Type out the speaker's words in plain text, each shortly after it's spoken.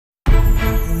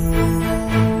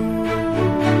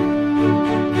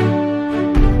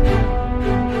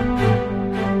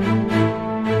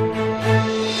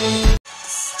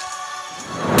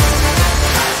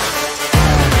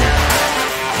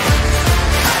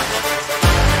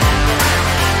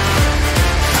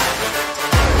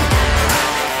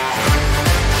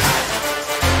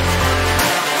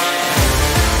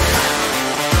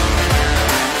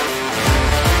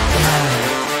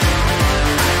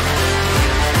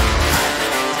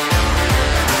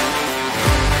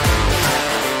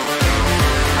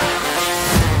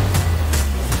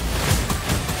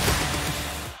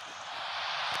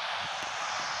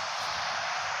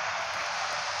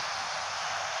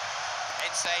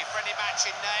friendly match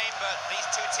in name, but these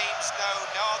two teams know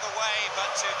no other way but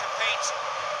to compete.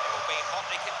 It will be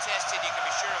hotly contested, you can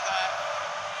be sure of that.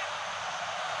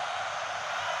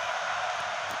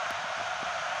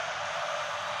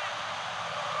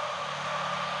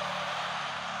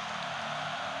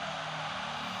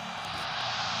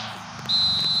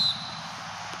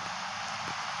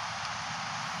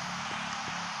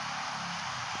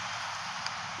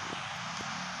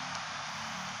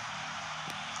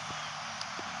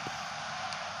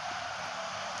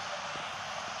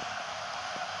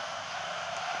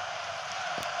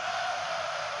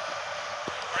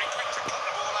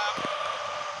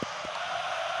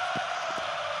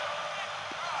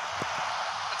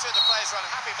 The players are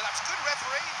unhappy, but that's good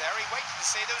referee there. He waited to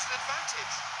see there was an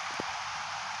advantage.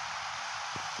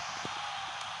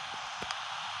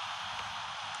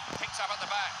 Picked up at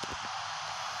the back.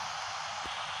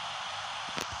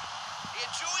 He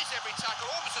enjoys every tackle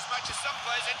almost as much as some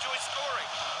players enjoy scoring.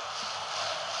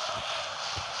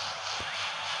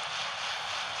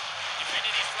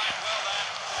 Defending his flank well there.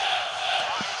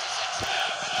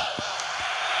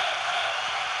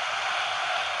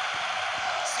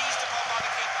 Seized upon by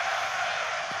the keeper.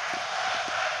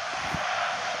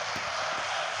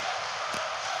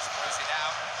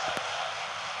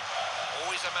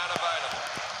 Always a man available.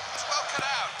 It's well cut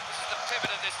out. This is the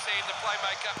pivot of this team, the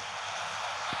playmaker.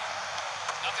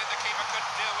 Nothing the keeper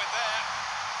couldn't deal with there.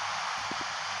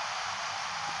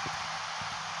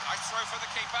 Nice throw for the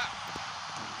keeper.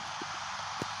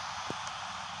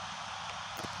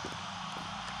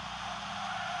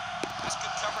 That's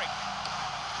good covering.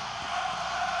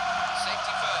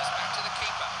 Safety first, back to the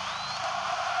keeper.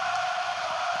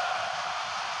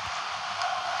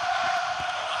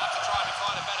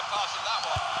 Find a better pass than that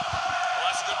one. Well,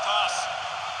 that's a good pass.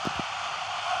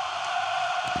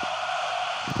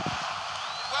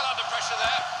 Well under pressure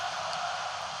there.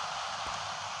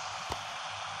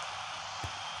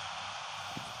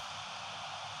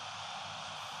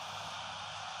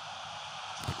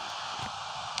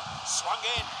 Swung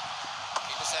in.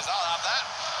 Keeper says, I'll have that.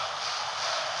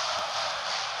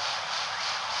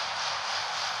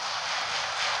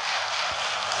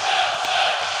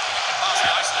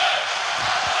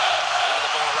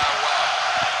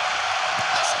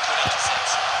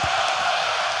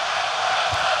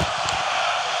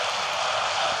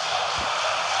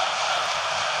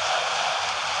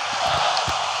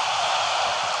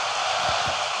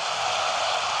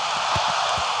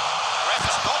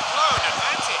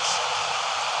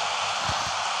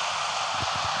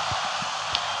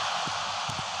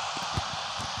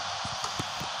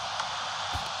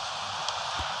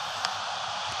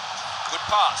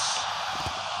 Pass.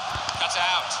 Cut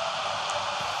out.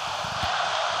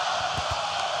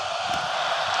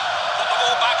 Put the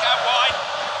ball back out wide.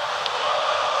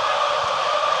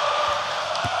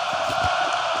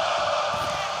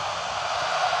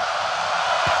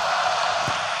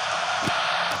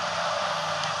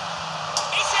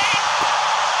 He's in!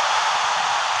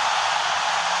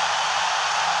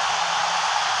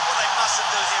 What they mustn't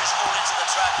do here is fall into the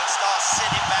trap and start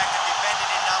sitting back and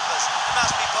defending in numbers. It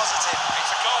must be positive.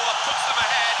 It's a goal that puts them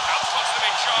ahead and puts them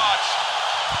in charge.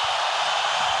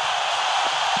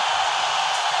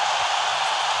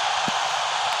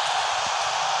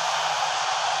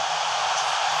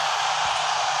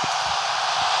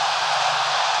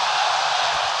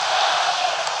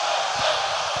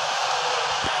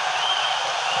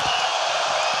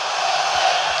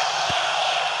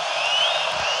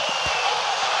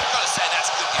 I've got to say that's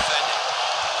good defending.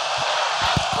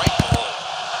 Great ball.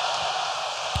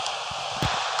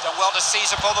 Done well to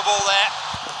seize upon the ball there.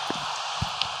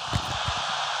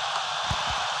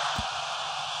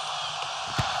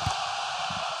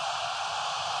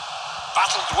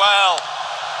 Battled well.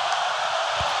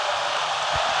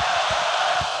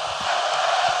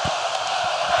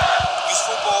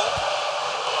 Useful ball.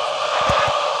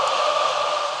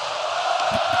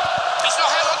 He's not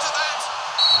held onto that.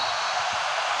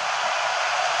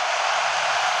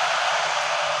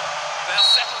 They'll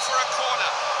settle for a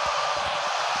corner.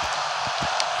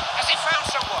 Has he found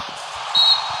someone?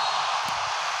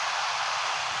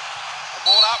 The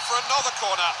ball out for another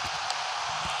corner.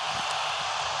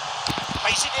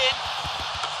 Pace it in.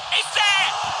 It's there!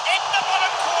 In the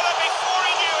bottom corner before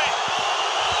he knew it.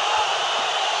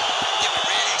 You were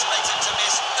really expecting to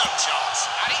miss, no chance.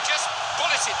 And he just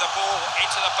bulleted the ball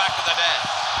into the back of the net.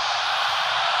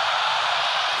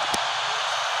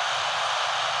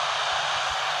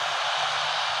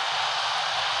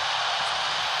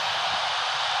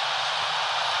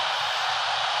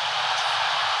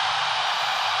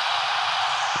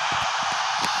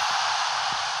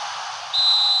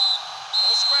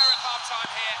 Ball square time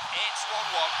here, it's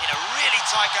 1-1. In a really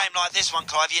tight game like this one,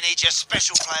 Clive, you need your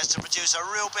special players to produce a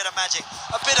real bit of magic,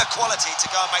 a bit of quality to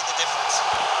go and make the difference.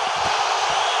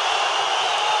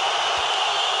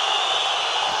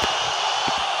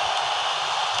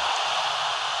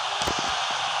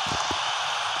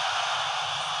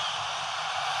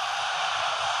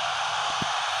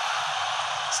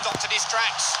 Stopped in his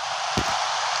tracks.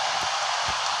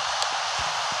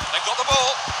 They've got the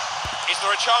ball. Is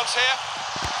there a chance here?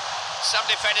 Some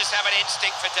defenders have an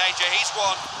instinct for danger. He's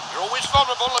one. You're always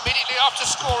vulnerable immediately after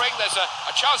scoring. There's a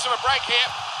chance of a break here.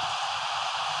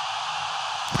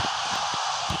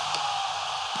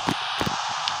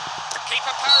 The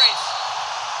keeper parries.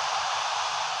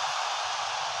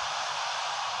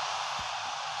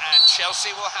 And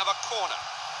Chelsea will have a corner.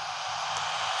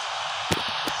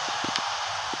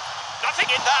 Nothing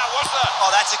in that, was there?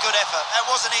 Oh, that's a good effort. That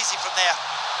wasn't easy from there.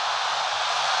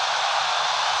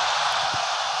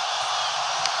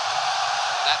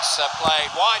 That's played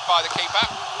wide by the keeper.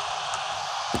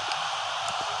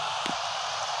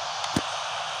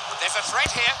 There's a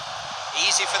threat here.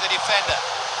 Easy for the defender.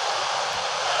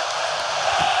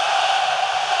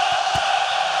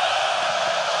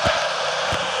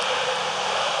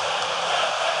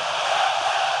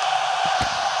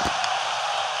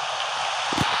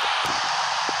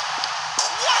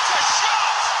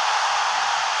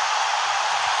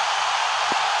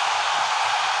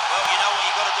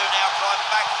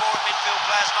 Midfield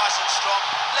players nice and strong.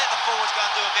 Let the forwards go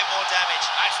and do a bit more damage.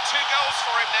 That's 2 goals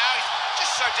for him now. He's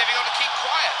just so difficult to keep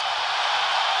quiet.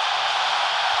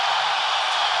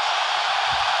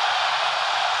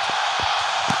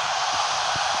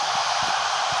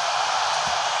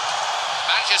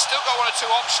 Manager's still got 1 or 2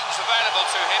 options available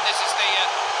to him. This is the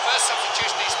first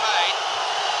substitution he's made.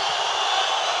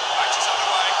 Match is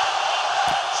underway.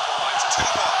 Scoreline's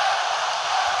 2-1.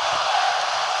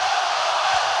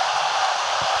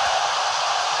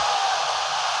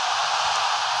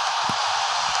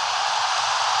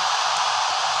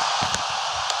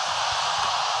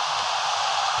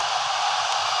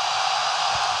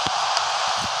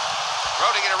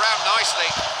 Rolling it around nicely.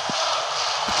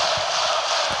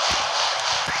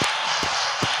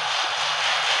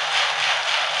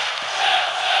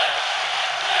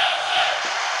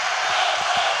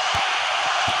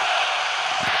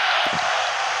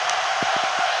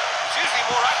 He's usually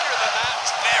more accurate than that.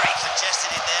 It's very congested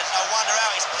in there. No wonder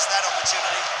how he's missed that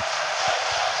opportunity.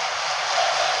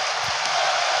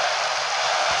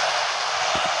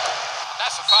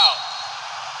 That's a foul.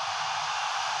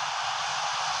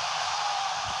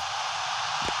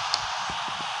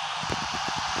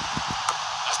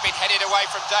 Been headed away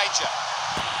from danger.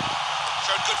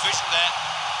 Showed good vision there.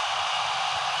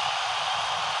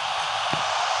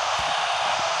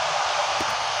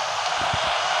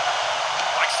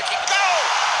 Likes to keep goal.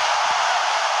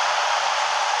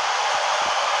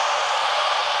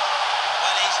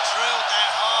 Well, he's drilled that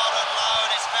hard and low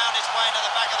and it's found its way to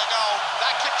the back of the goal.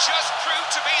 That could just prove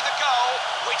to be the goal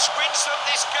which wins them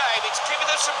this game. It's given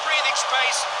them some breathing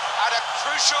space at a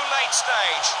crucial late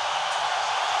stage.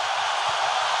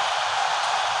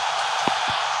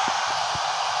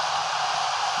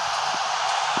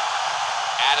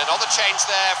 And another change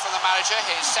there from the manager,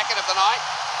 his second of the night.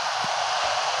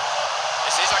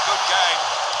 This is a good game.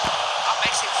 That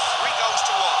makes it 3 goals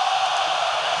to 1.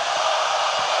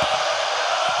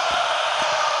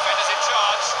 Defenders in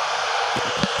charge.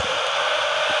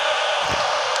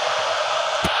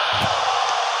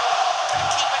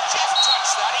 The keeper just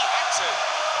touched that, he had to.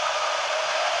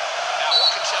 Now,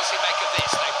 what can Chelsea make of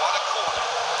this? They won a corner.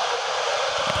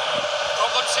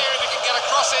 Problems here if we can get a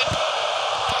cross in.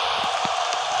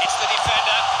 It's the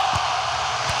defender.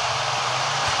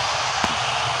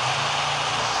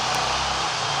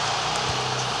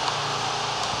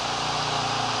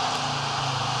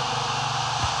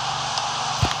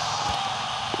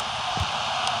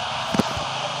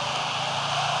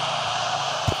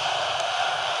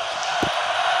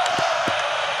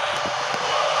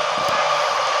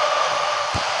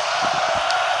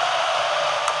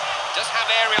 Does have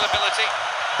aerial ability.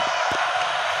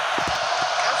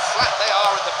 Flat they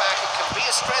are at the back. It can be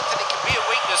a strength and it can be a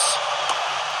weakness.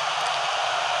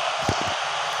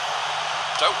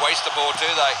 Don't waste the ball, do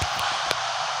they?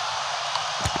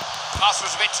 Pass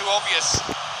was a bit too obvious.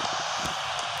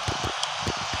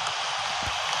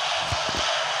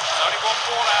 There's only 1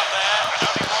 ball out there and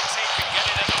only 1 team can get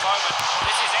it at the moment.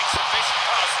 This is exhibition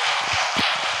passing.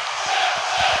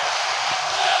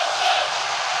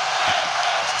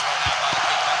 It's thrown out by the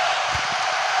keeper.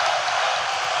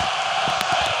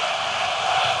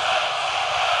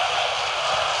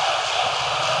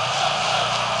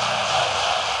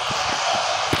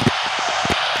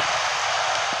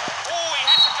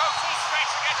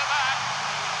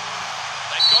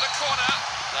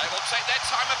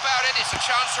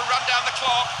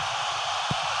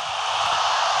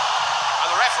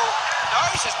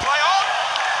 Play on!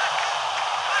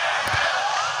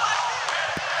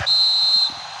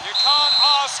 You can't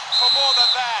ask for more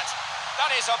than that.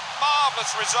 That is a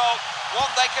marvellous result, one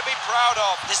they can be proud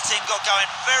of. This team got going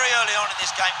very early on in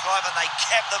this game, Clive, and they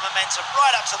kept the momentum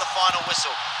right up to the final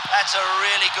whistle. That's a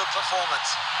really good performance.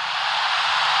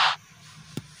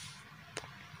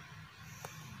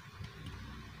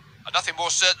 Nothing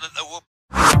more certain than there will